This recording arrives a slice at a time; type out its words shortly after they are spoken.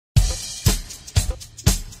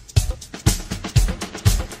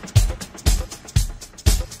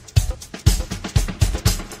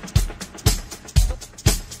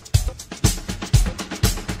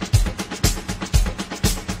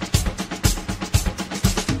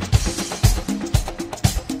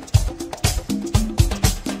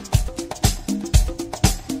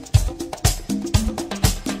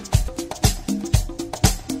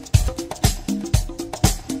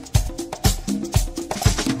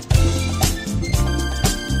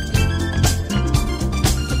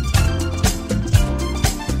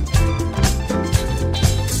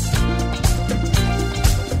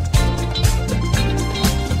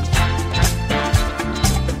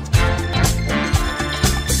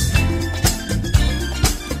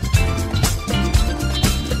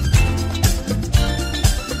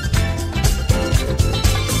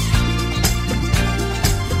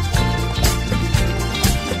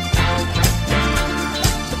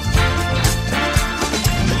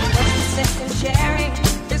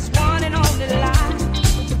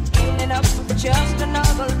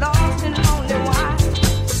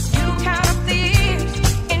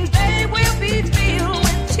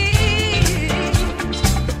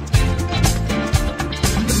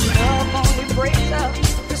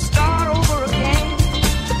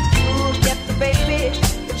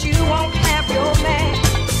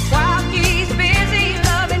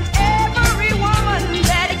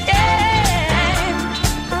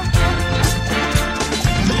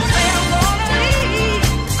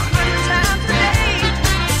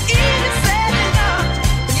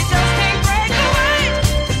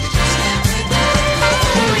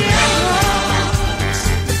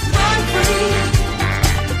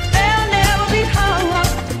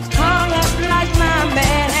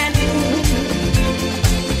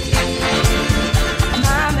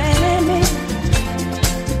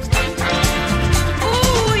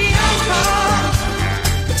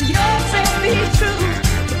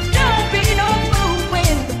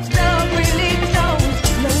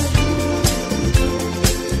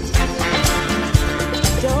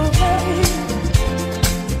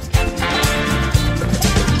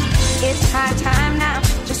my time now.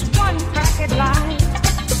 Just one crack at life.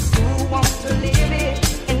 Who wants to live it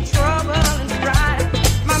in trouble and strife?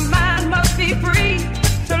 My mind must be free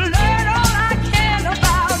to learn all I can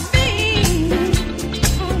about me.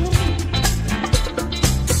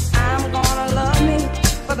 I'm gonna love me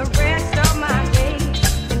for the rest of my days.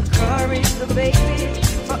 Encourage the babies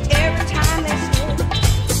for every time they slip.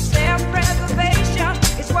 Self-preservation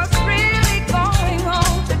is what's really going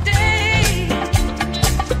on today.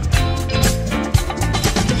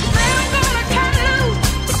 I'm gonna cut loose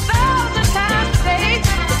 1,000 times a day.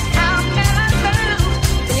 How can I cut loose?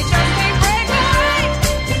 You just can't break me.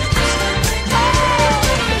 Oh,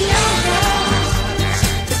 young girls,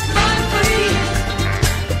 run free.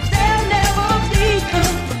 They'll never be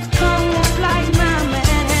hung up like my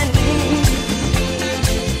man and me.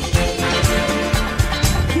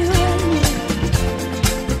 You and me.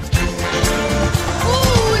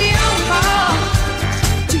 Ooh, young heart,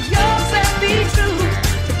 to yourself be true.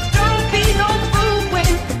 Don't be no fool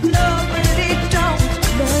when love really don't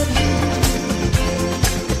love you.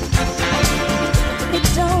 It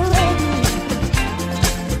don't love you.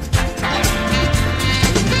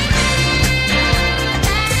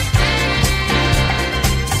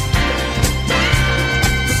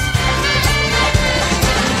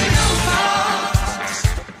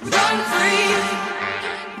 Run free.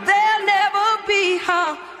 They'll never be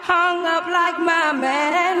hung up like my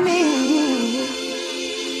man and me.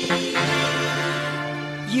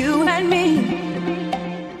 You and me.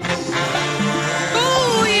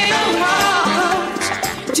 Ooh, young heart,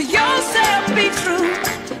 to yourself be true.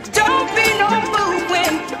 Don't be no fool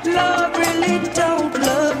when love really don't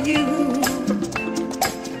love you.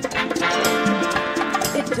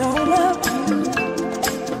 It don't love you.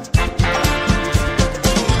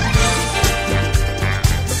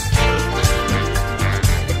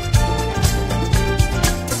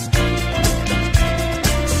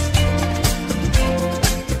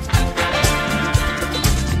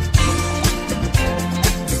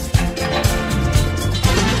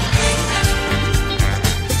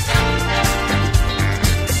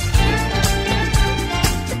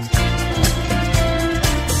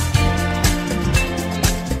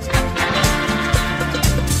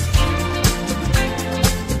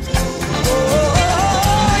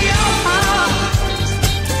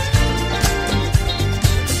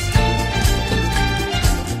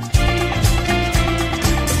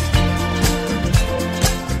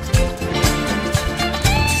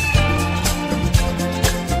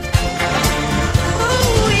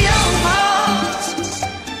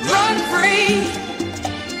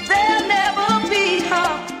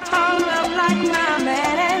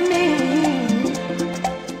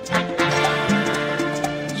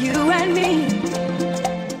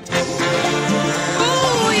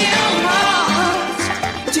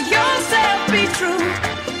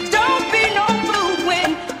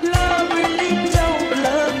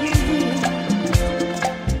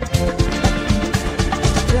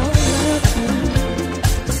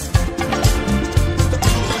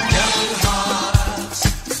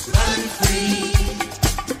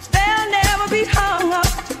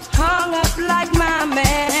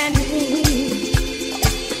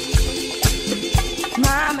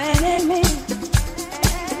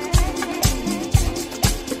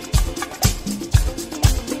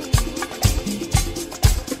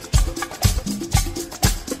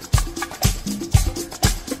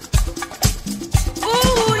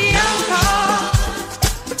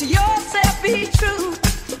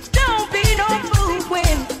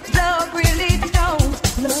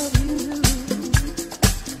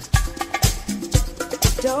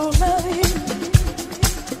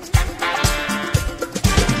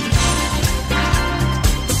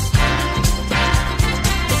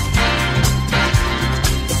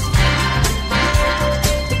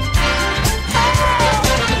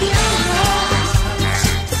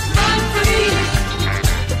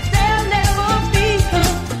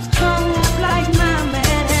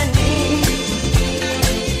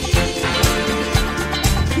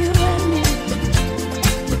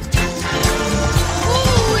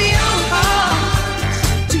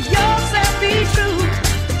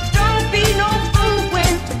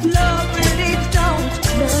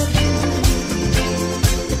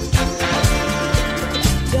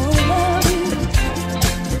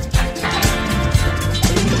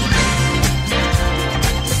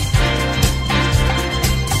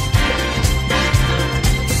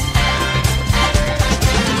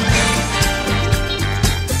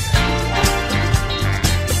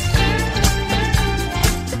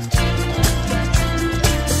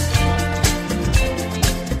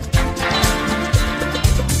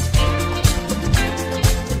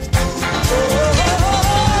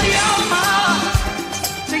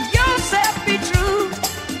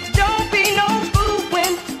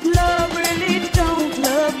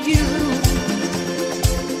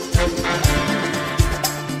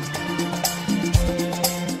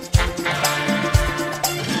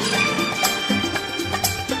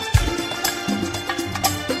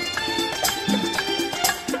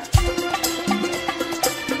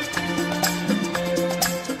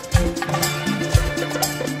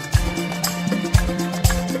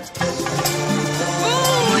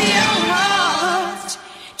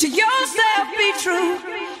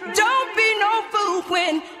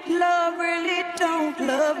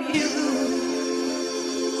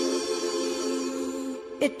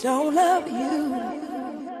 it don't love you.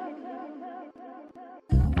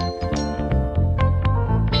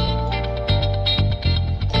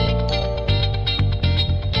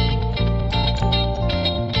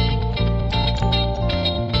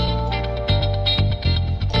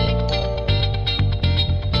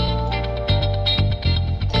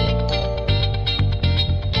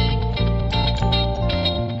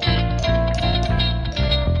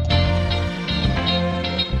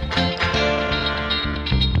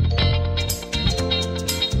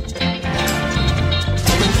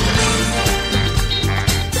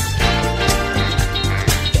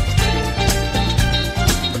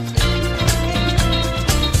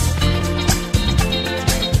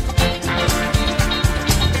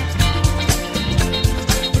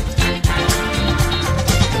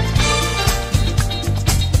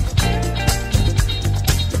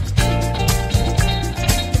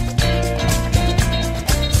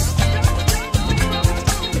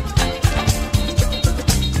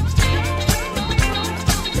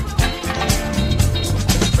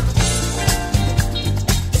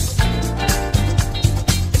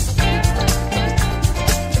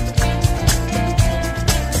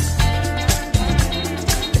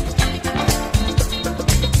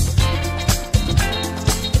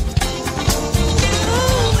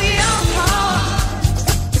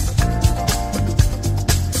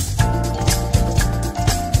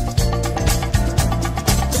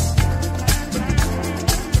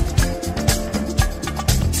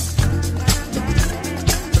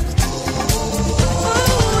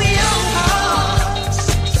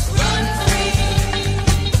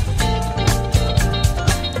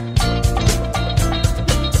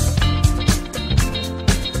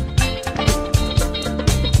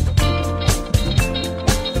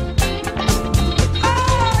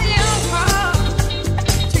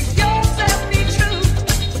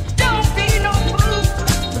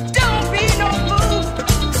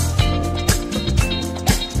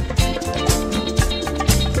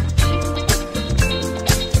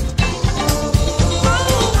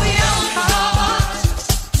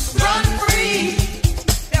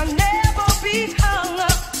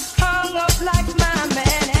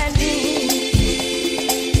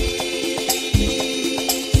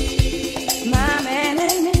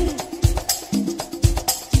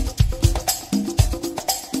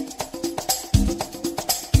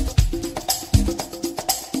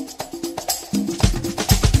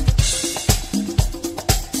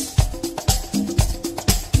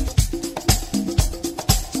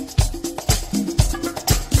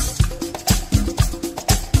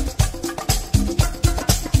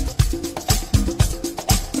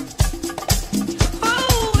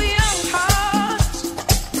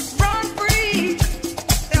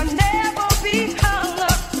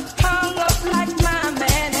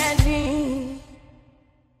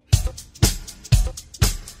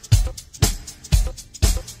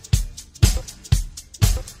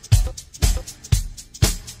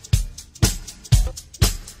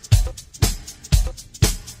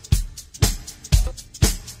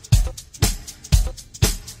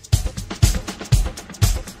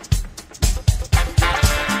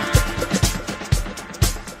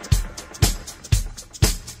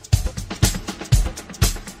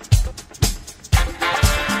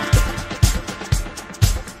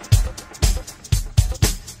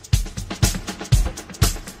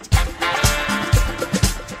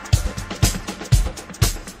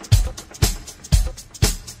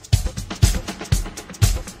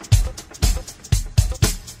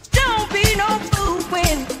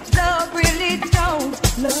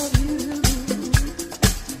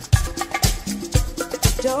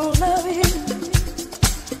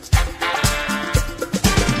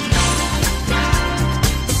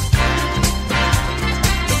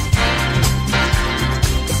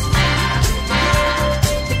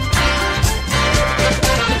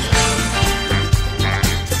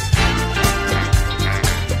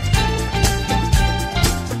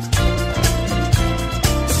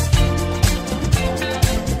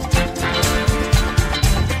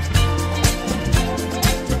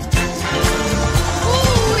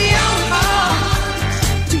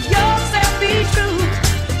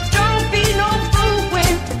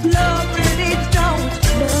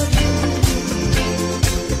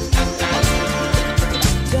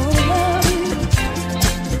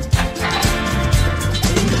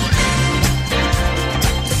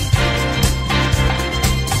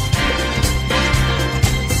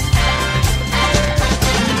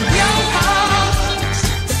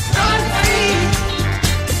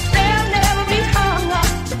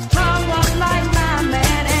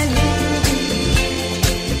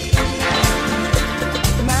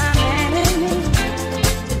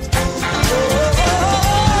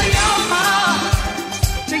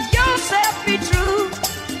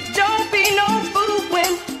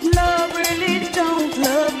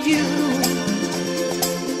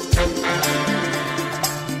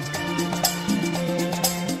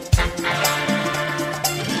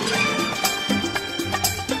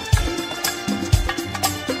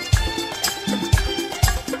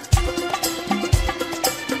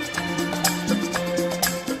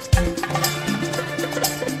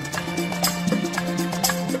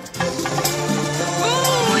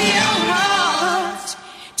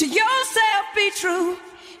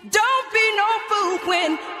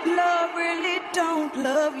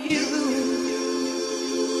 you.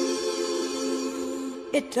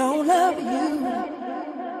 It don't love you.